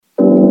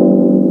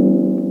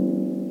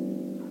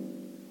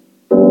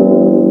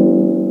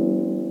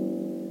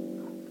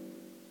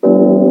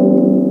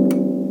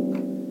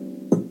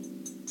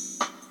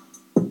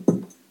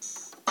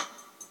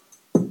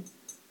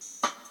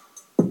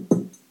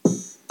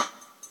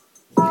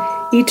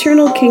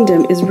Eternal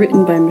Kingdom is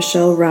written by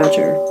Michelle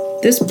Roger.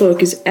 This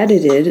book is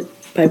edited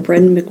by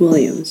Brendan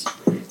McWilliams.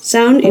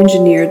 Sound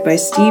engineered by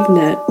Steve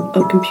Nett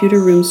of Computer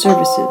Room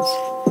Services.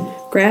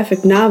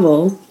 Graphic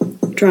novel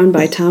drawn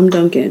by Tom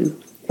Duncan.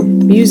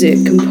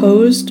 Music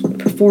composed,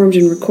 performed,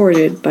 and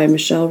recorded by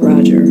Michelle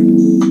Roger.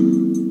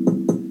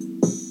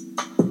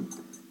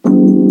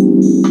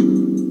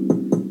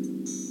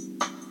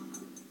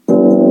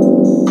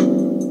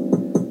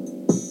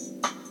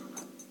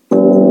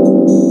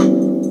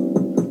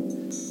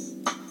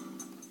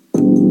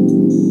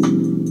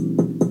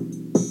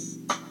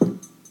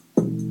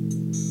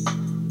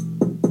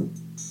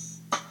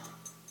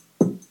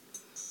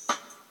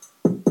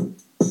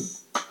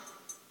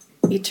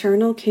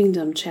 Eternal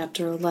Kingdom,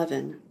 Chapter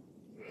 11.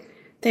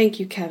 Thank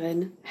you,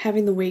 Kevin.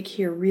 Having the wake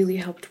here really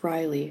helped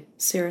Riley.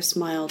 Sarah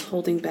smiled,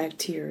 holding back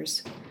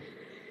tears.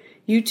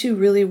 You two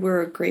really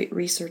were a great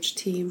research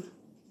team.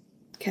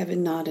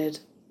 Kevin nodded.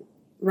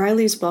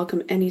 Riley's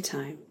welcome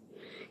anytime,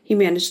 he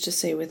managed to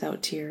say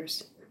without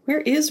tears.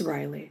 Where is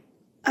Riley?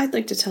 I'd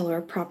like to tell her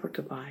a proper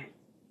goodbye.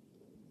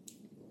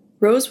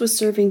 Rose was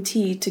serving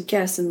tea to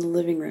guests in the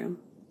living room.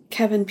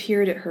 Kevin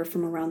peered at her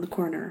from around the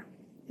corner.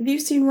 Have you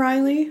seen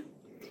Riley?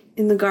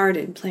 In the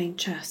garden, playing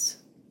chess.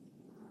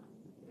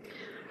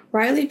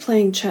 Riley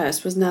playing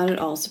chess was not at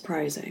all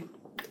surprising.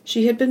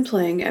 She had been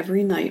playing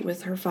every night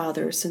with her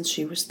father since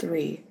she was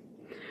 3.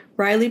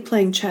 Riley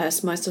playing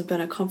chess must have been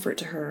a comfort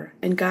to her,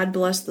 and God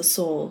bless the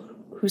soul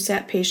who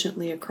sat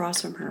patiently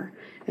across from her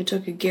and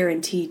took a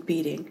guaranteed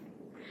beating.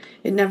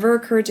 It never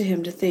occurred to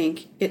him to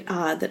think it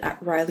odd that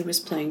Riley was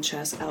playing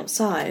chess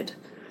outside,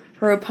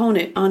 her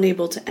opponent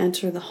unable to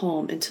enter the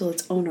home until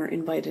its owner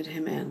invited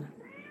him in.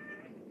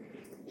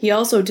 He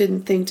also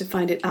didn't think to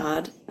find it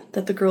odd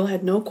that the girl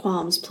had no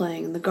qualms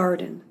playing in the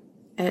garden,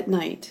 at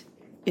night,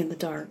 in the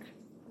dark.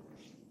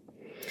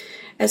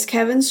 As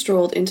Kevin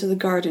strolled into the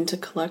garden to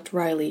collect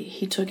Riley,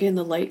 he took in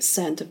the light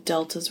scent of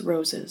Delta's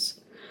roses.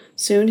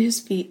 Soon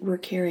his feet were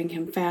carrying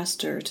him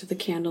faster to the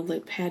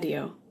candlelit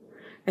patio,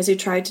 as he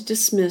tried to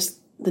dismiss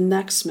the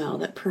neck smell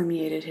that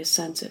permeated his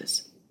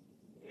senses.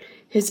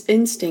 His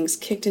instincts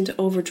kicked into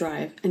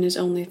overdrive, and his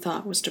only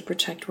thought was to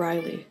protect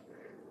Riley.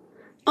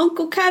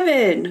 Uncle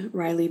Kevin!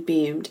 Riley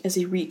beamed as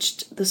he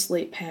reached the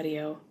slate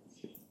patio.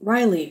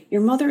 Riley, your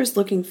mother is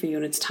looking for you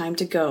and it's time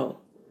to go,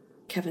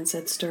 Kevin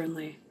said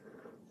sternly.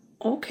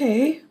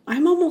 Okay,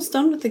 I'm almost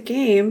done with the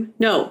game.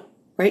 No,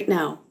 right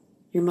now.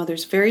 Your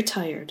mother's very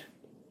tired.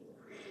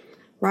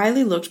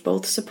 Riley looked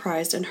both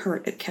surprised and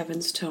hurt at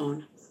Kevin's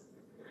tone.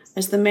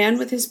 As the man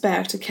with his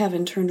back to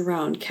Kevin turned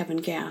around, Kevin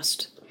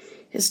gasped.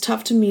 His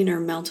tough demeanor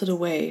melted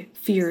away,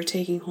 fear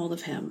taking hold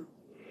of him.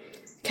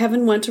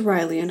 Kevin went to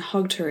Riley and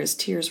hugged her as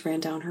tears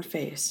ran down her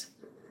face.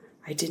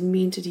 I didn't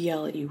mean to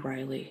yell at you,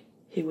 Riley,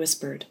 he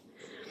whispered.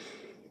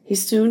 He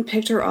soon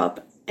picked her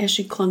up as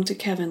she clung to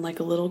Kevin like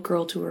a little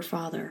girl to her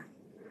father.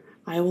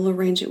 I will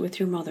arrange it with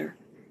your mother.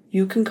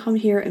 You can come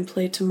here and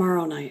play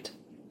tomorrow night.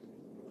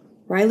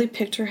 Riley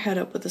picked her head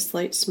up with a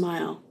slight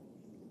smile.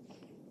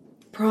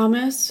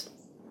 Promise?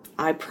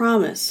 I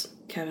promise,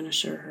 Kevin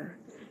assured her.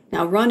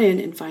 Now run in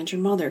and find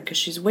your mother, 'cause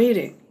she's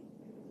waiting.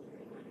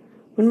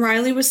 When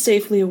Riley was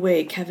safely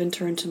away, Kevin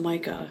turned to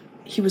Micah.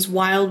 He was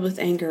wild with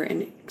anger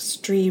and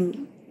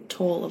extreme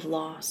toll of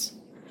loss.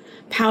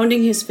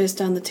 Pounding his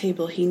fist on the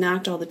table, he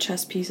knocked all the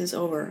chess pieces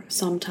over,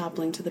 some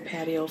toppling to the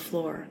patio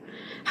floor.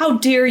 How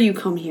dare you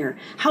come here?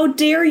 How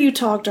dare you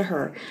talk to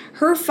her?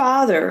 Her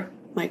father...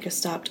 Micah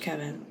stopped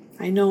Kevin.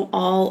 I know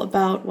all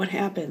about what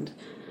happened.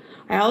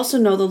 I also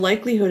know the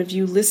likelihood of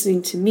you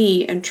listening to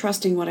me and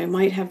trusting what I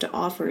might have to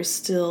offer is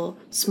still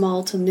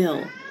small to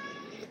nil.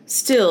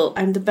 Still,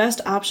 I'm the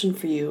best option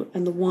for you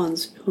and the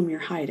ones whom you're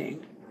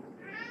hiding.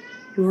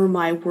 You are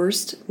my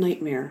worst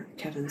nightmare,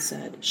 Kevin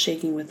said,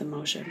 shaking with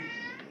emotion.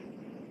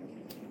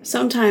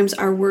 Sometimes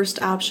our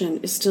worst option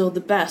is still the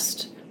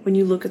best when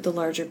you look at the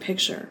larger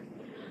picture.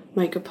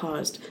 Micah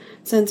paused,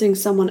 sensing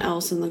someone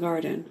else in the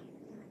garden.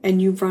 And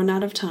you've run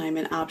out of time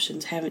and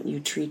options, haven't you,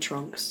 tree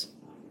trunks?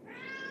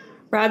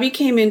 Robbie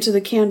came into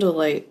the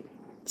candlelight.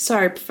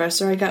 Sorry,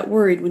 Professor, I got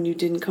worried when you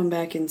didn't come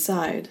back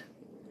inside.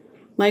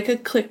 Micah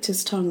clicked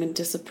his tongue in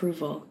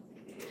disapproval.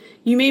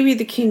 You may be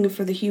the king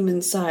for the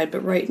human side,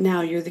 but right now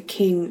you're the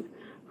king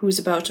who's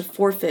about to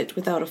forfeit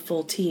without a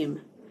full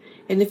team.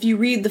 And if you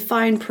read the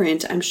fine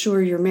print, I'm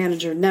sure your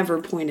manager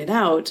never pointed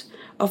out,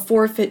 a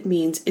forfeit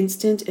means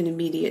instant and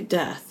immediate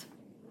death.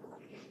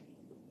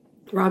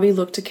 Robbie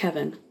looked to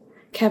Kevin.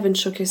 Kevin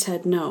shook his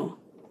head no,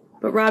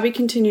 but Robbie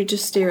continued to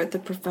stare at the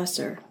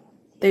professor.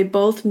 They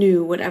both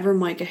knew whatever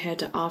Micah had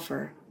to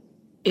offer,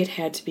 it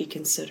had to be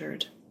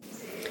considered.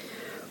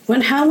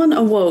 When Helen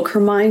awoke,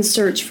 her mind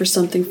searched for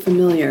something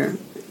familiar.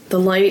 The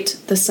light,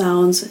 the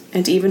sounds,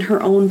 and even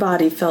her own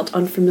body felt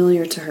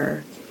unfamiliar to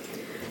her.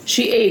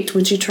 She ached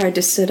when she tried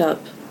to sit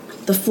up.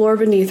 The floor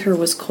beneath her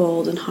was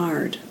cold and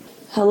hard.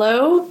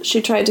 Hello?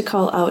 She tried to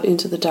call out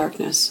into the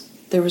darkness.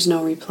 There was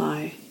no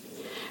reply.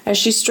 As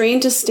she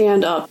strained to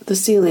stand up, the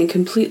ceiling,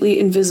 completely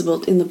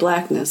invisible in the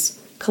blackness,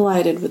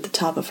 collided with the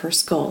top of her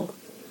skull.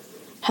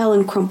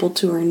 Helen crumpled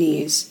to her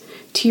knees.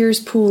 tears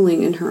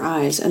pooling in her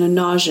eyes and a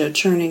nausea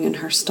churning in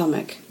her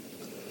stomach.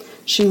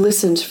 She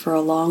listened for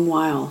a long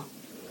while.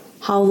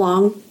 How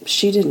long,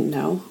 she didn't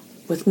know.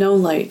 With no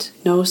light,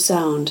 no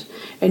sound,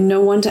 and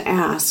no one to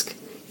ask,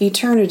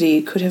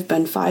 eternity could have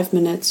been 5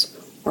 minutes,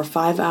 or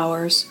 5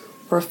 hours,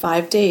 or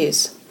 5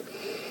 days.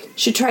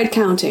 She tried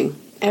counting.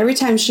 Every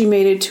time she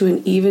made it to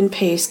an even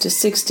pace to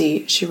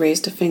 60, she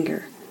raised a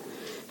finger.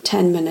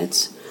 10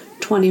 minutes,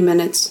 20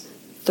 minutes,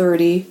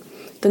 30.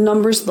 The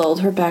numbers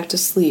lulled her back to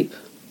sleep,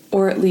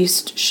 or at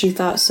least she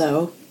thought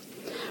so.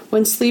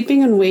 When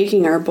sleeping and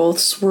waking are both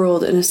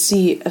swirled in a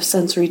sea of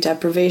sensory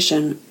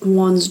deprivation,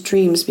 one's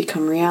dreams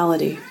become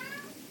reality.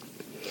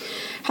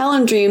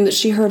 Helen dreamed that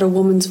she heard a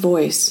woman's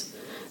voice.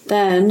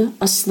 Then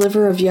a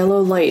sliver of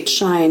yellow light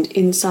shined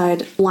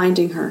inside,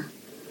 blinding her.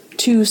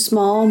 2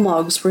 small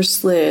mugs were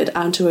slid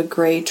onto a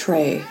gray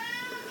tray.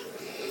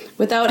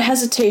 Without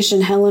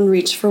hesitation, Helen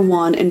reached for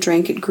one and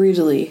drank it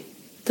greedily.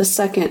 The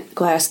second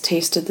glass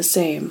tasted the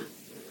same.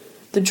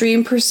 The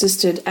dream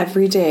persisted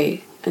every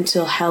day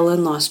until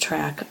Helen lost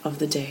track of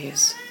the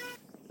days.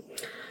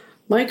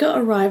 Micah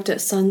arrived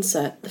at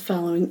sunset the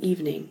following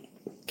evening.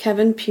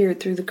 Kevin peered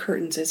through the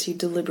curtains as he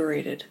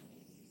deliberated.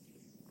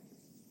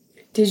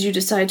 "Did you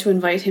decide to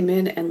invite him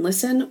in and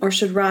listen, or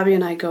should Robbie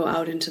and I go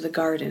out into the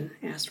garden?"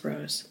 asked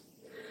Rose.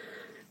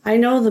 "I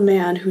know the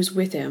man who's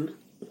with him.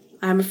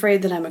 I'm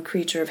afraid that I'm a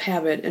creature of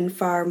habit and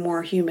far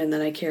more human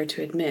than I care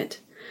to admit.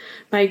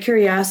 My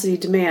curiosity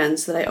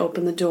demands that I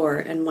open the door,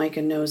 and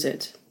Micah knows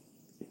it."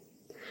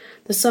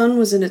 The sun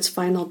was in its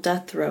final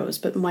death throes,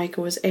 but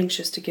Micah was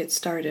anxious to get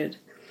started.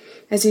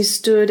 As he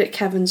stood at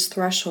Kevin's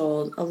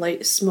threshold, a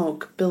light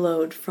smoke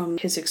billowed from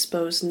his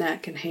exposed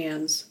neck and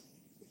hands.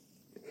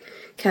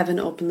 Kevin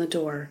opened the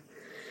door.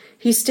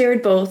 He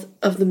stared both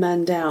of the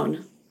men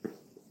down.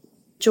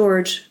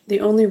 "George, the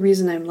only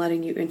reason I'm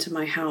letting you into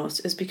my house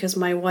is because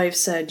my wife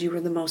said you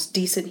were the most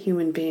decent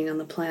human being on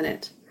the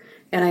planet,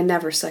 and I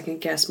never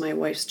second-guess my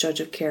wife's judge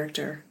of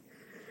character.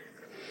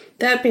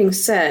 That being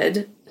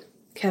said,"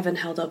 Kevin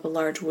held up a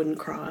large wooden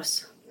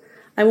cross,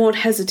 "I won't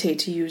hesitate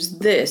to use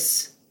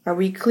this. Are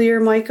we clear,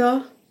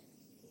 Micah?"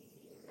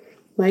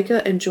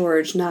 Micah and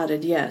George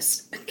nodded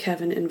yes, and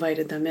Kevin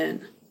invited them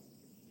in.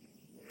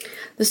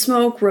 The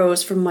smoke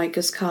rose from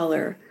Micah's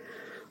collar,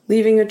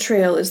 leaving a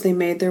trail as they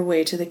made their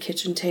way to the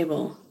kitchen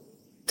table.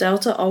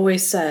 Delta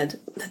always said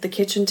that the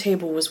kitchen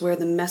table was where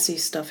the messy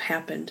stuff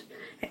happened,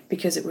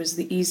 because it was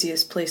the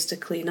easiest place to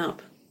clean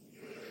up.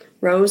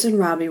 Rose and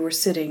Robbie were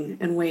sitting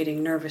and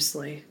waiting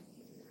nervously.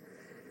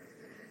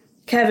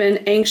 Kevin,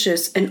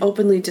 anxious and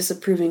openly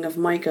disapproving of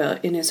Micah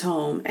in his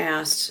home,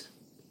 asked,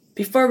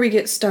 "Before we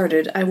get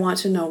started, I want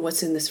to know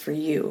what's in this for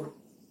you.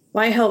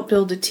 Why help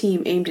build a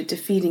team aimed at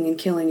defeating and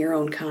killing your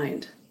own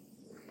kind?"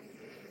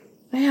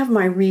 "I have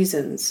my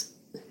reasons,"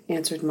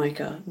 answered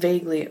Micah,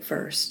 vaguely at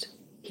first.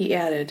 He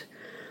added,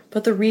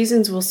 "But the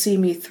reasons will see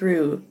me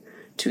through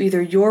to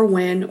either your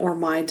win or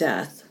my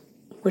death,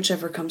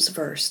 whichever comes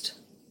first."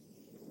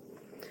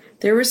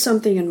 There was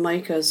something in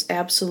Micah's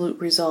absolute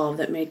resolve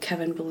that made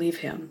Kevin believe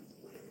him.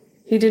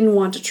 He didn't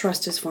want to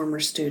trust his former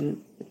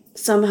student.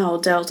 Somehow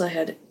Delta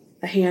had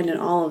a hand in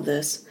all of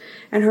this,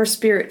 and her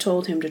spirit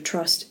told him to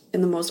trust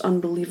in the most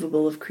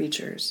unbelievable of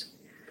creatures.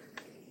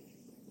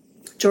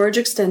 George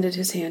extended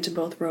his hand to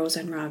both Rose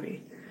and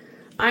Robbie.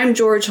 "I'm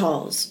George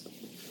Halls."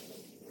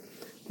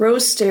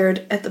 Rose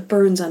stared at the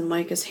burns on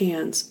Micah's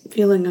hands,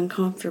 feeling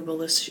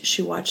uncomfortable as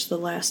she watched the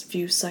last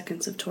few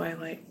seconds of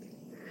twilight.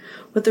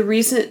 With the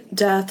recent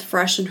death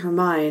fresh in her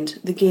mind,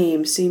 the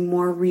game seemed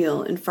more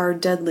real and far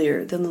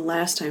deadlier than the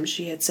last time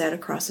she had sat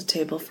across a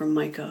table from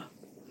Micah.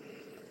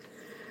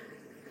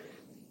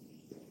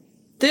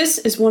 "This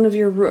is one of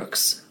your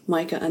rooks,"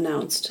 Micah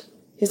announced.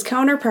 "His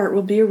counterpart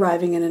will be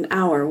arriving in an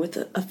hour with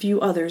a few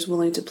others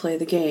willing to play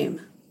the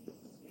game."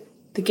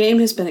 "The game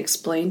has been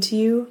explained to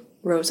you?"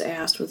 Rose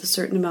asked with a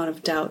certain amount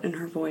of doubt in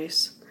her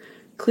voice.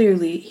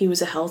 Clearly, he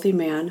was a healthy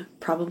man,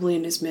 probably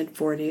in his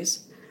mid-40s.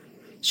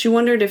 She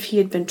wondered if he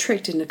had been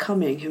tricked into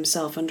coming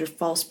himself under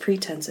false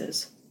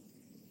pretenses.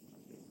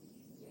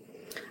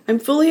 "I'm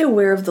fully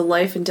aware of the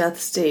life and death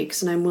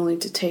stakes, and I'm willing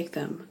to take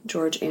them,"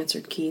 George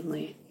answered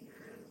keenly.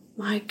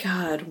 "My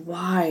God,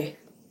 why?"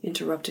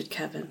 interrupted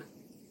Kevin.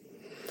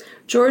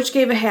 George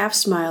gave a half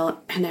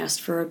smile and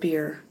asked for a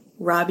beer.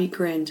 Robbie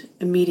grinned,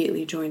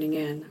 immediately joining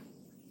in.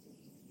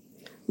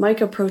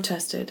 Micah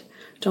protested.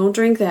 "Don't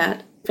drink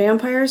that.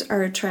 Vampires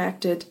are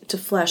attracted to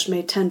flesh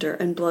made tender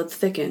and blood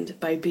thickened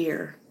by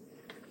beer."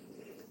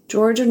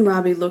 George and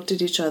Robbie looked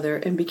at each other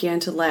and began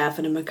to laugh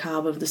in a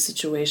macabre of the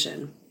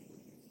situation.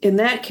 "In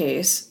that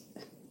case,"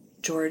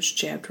 George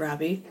jabbed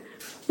Robbie,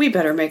 "we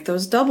better make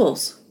those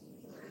doubles."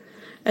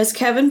 As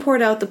Kevin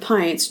poured out the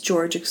pints,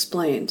 George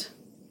explained.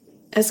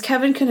 "As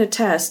Kevin can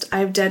attest, I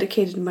have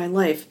dedicated my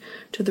life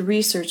to the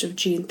research of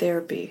gene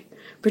therapy,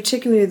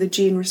 particularly the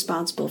gene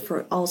responsible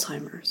for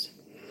Alzheimer's.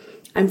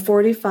 I'm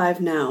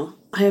 45 now.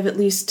 I have at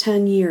least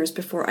 10 years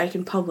before I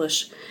can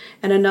publish,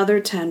 and another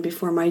 10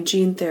 before my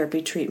gene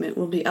therapy treatment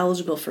will be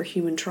eligible for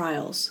human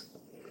trials.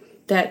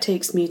 That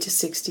takes me to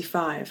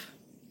 65.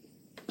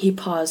 He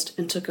paused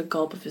and took a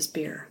gulp of his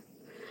beer,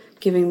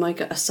 giving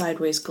Micah a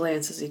sideways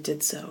glance as he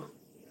did so.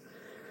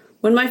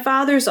 When my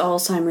father's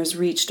Alzheimer's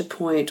reached a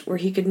point where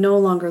he could no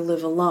longer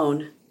live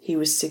alone, he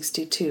was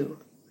 62.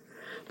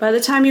 By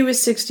the time he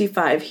was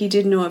 65, he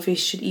didn't know if he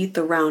should eat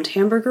the round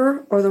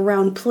hamburger or the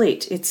round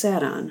plate it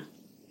sat on.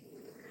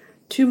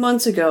 2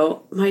 months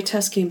ago, my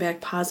test came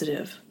back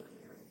positive.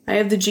 I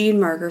have the gene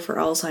marker for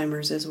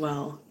Alzheimer's as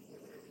well.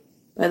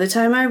 By the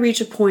time I reach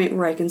a point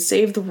where I can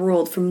save the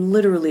world from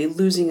literally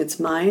losing its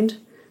mind,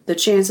 the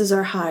chances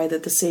are high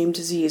that the same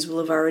disease will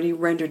have already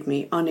rendered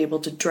me unable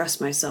to dress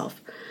myself,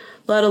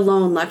 let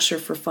alone lecture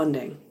for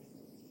funding.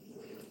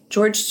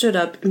 George stood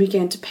up and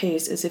began to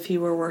pace as if he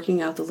were working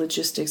out the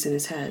logistics in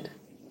his head.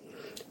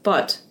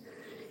 But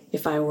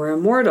if I were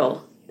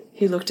immortal,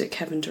 he looked at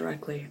Kevin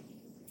directly.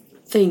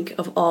 Think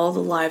of all the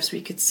lives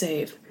we could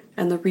save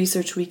and the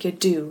research we could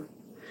do.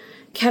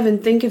 Kevin,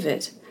 think of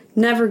it.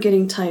 Never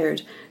getting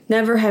tired,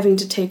 never having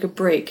to take a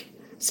break,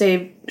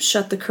 say,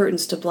 shut the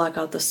curtains to block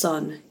out the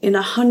sun. In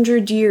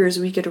 100 years,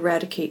 we could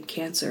eradicate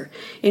cancer.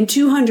 In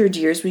 200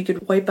 years, we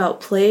could wipe out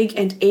plague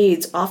and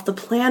AIDS off the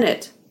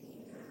planet.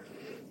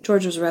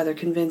 George was rather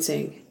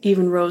convincing.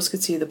 Even Rose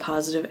could see the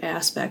positive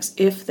aspects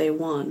if they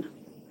won.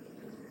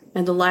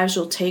 And the lives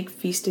you'll take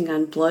feasting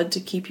on blood to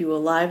keep you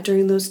alive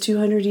during those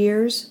 200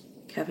 years?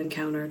 Kevin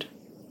countered.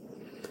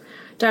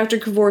 Dr.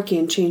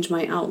 Kevorkian changed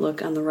my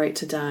outlook on the right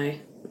to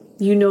die.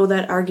 You know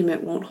that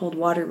argument won't hold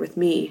water with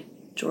me,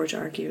 George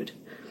argued.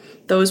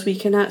 Those we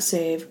cannot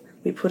save,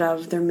 we put out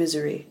of their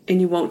misery, and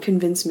you won't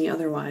convince me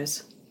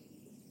otherwise.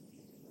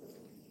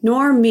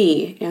 Nor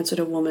me, answered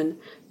a woman,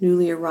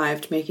 newly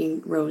arrived,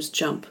 making Rose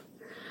jump.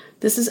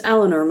 This is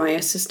Eleanor, my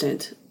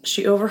assistant.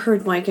 She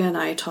overheard Micah and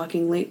I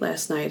talking late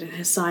last night and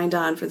has signed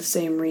on for the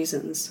same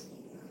reasons.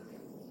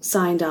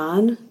 Signed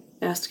on?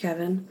 Asked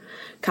Kevin.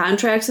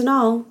 Contracts and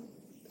all,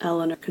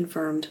 Eleanor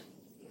confirmed.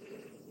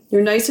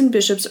 Your knights and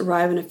bishops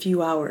arrive in a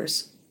few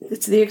hours.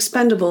 It's the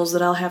expendables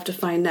that I'll have to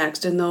find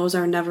next, and those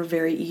are never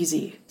very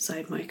easy,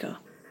 sighed Micah.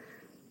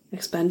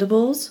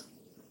 Expendables?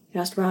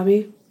 Asked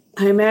Robbie.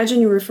 I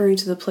imagine you're referring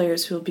to the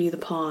players who will be the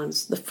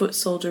pawns, the foot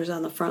soldiers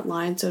on the front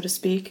line, so to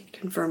speak,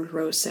 confirmed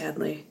Rose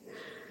sadly.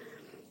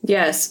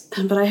 Yes,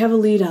 but I have a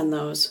lead on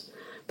those.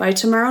 By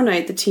tomorrow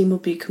night the team will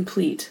be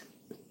complete,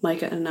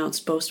 Micah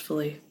announced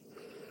boastfully.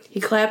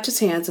 He clapped his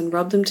hands and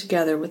rubbed them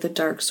together with a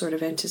dark sort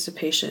of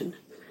anticipation.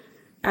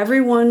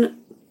 Everyone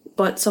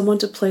but someone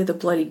to play the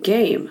bloody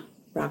game,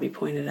 Robbie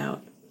pointed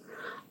out.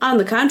 On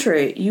the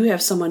contrary, you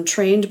have someone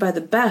trained by the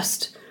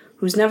best,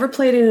 who's never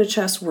played in a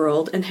chess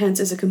world and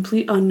hence is a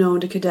complete unknown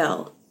to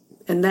Cadell.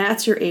 And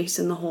that's your ace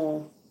in the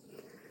hole.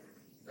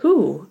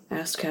 Who?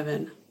 Asked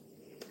Kevin.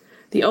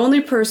 The only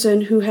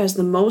person who has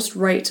the most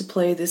right to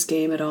play this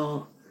game at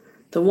all.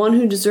 The one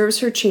who deserves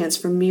her chance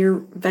for mere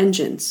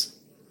vengeance.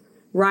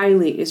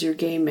 Riley is your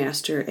game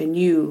master, and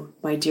you,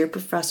 my dear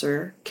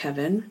professor,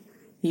 Kevin,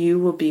 you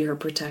will be her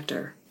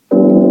protector.